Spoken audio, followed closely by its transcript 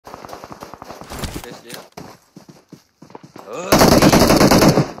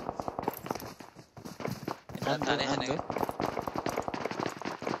अंदर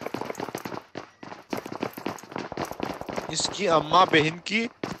इसकी अम्मा बहन की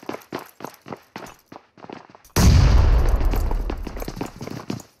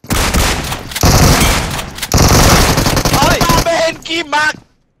अम्मा बहन की माँ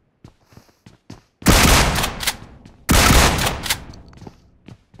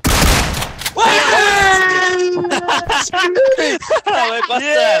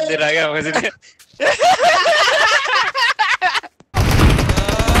Basta, diragam kasi niya.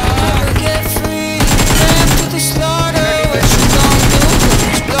 Get free, lamb to the slaughter. What you gon' do?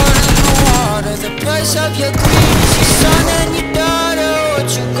 There's blood in the water. The price of your greed is your son and your daughter. What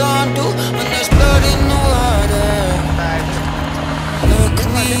you gon' do when there's blood in the water? Look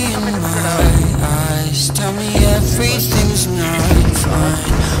me in my eyes, tell me everything's not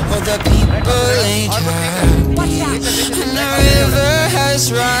fine. All the people ain't happy, and the river has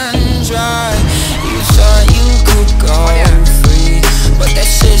run dry. You thought you could go free, but the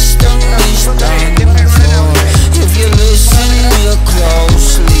system is done for. If you listen real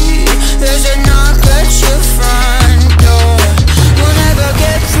closely, there's a knock at your front door. You'll never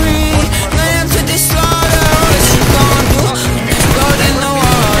get free, lamb to the slaughter. What you gon' do when there's blood in the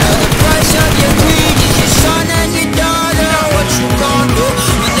water? The price of your greed is your son and your daughter. What you gon' do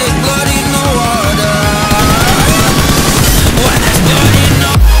when there's blood in the water? When there's blood in the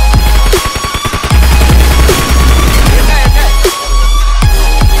water.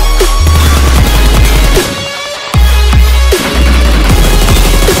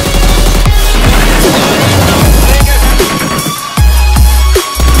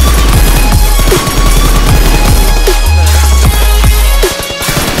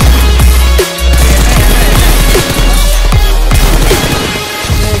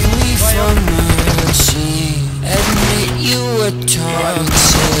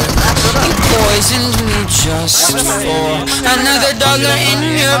 Just for another dollar in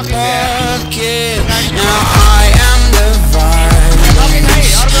your pocket. Now I am the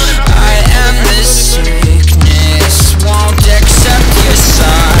virus, I am the sickness. Won't accept your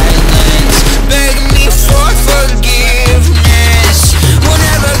silence, beg me for forgiveness. We'll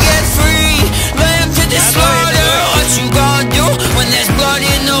never get free, lamb to the slaughter. What you gon' do when there's blood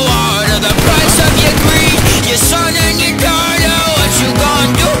in the water? The price of your greed, your son and your daughter. What you gon'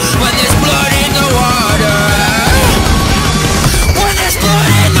 do when there's blood in the water? When there's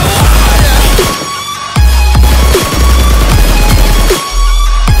blood in the water?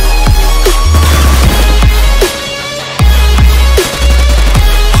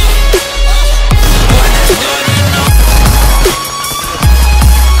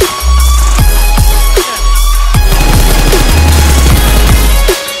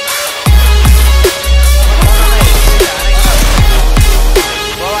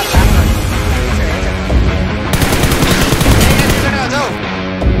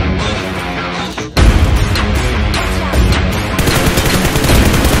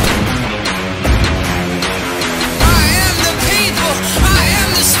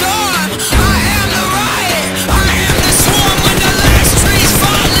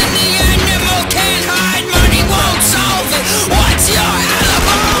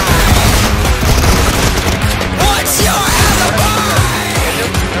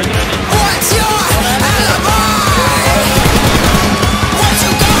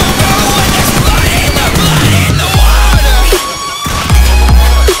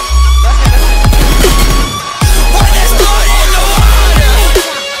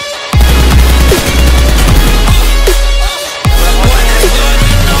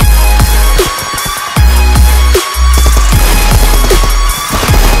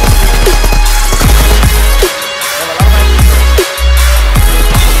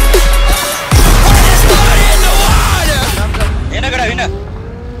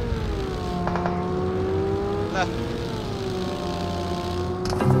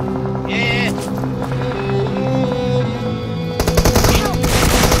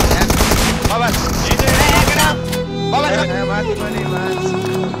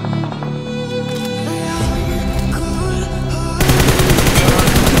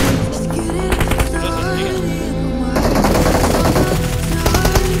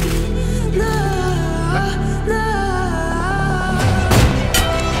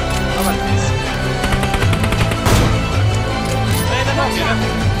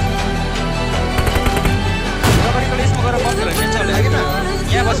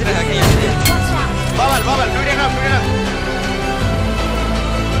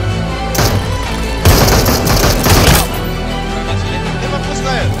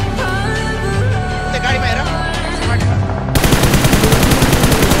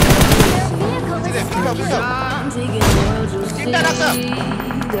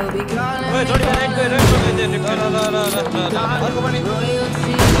 लाग्छ ओए जोडी right गयो ल अर्को पनि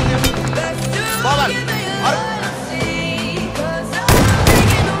bubble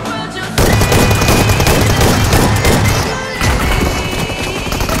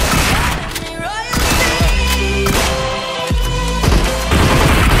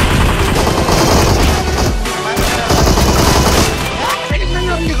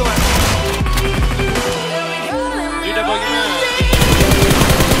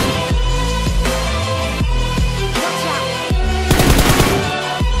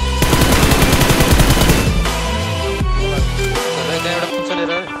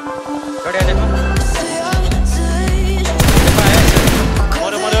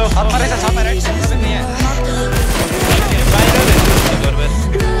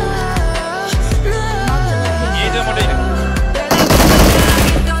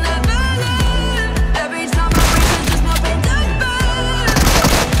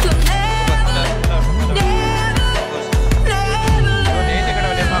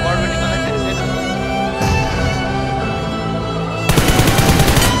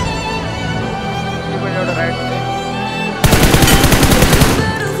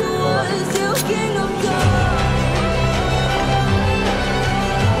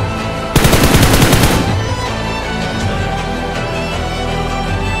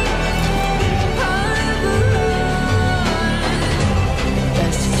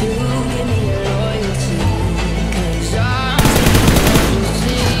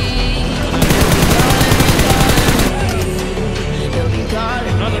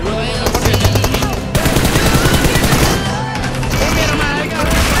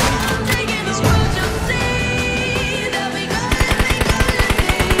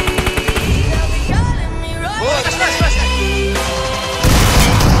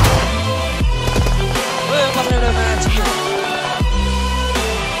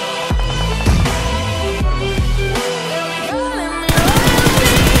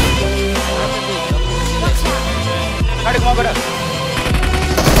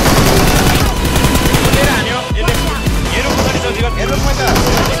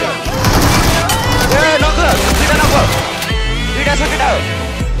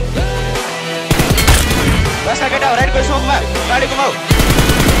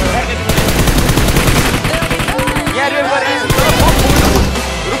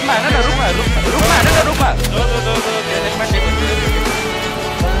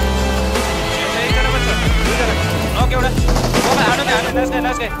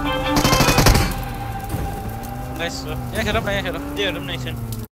Nice. Yeah, get up, yeah, get up. Yeah, get up,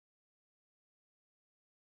 nice.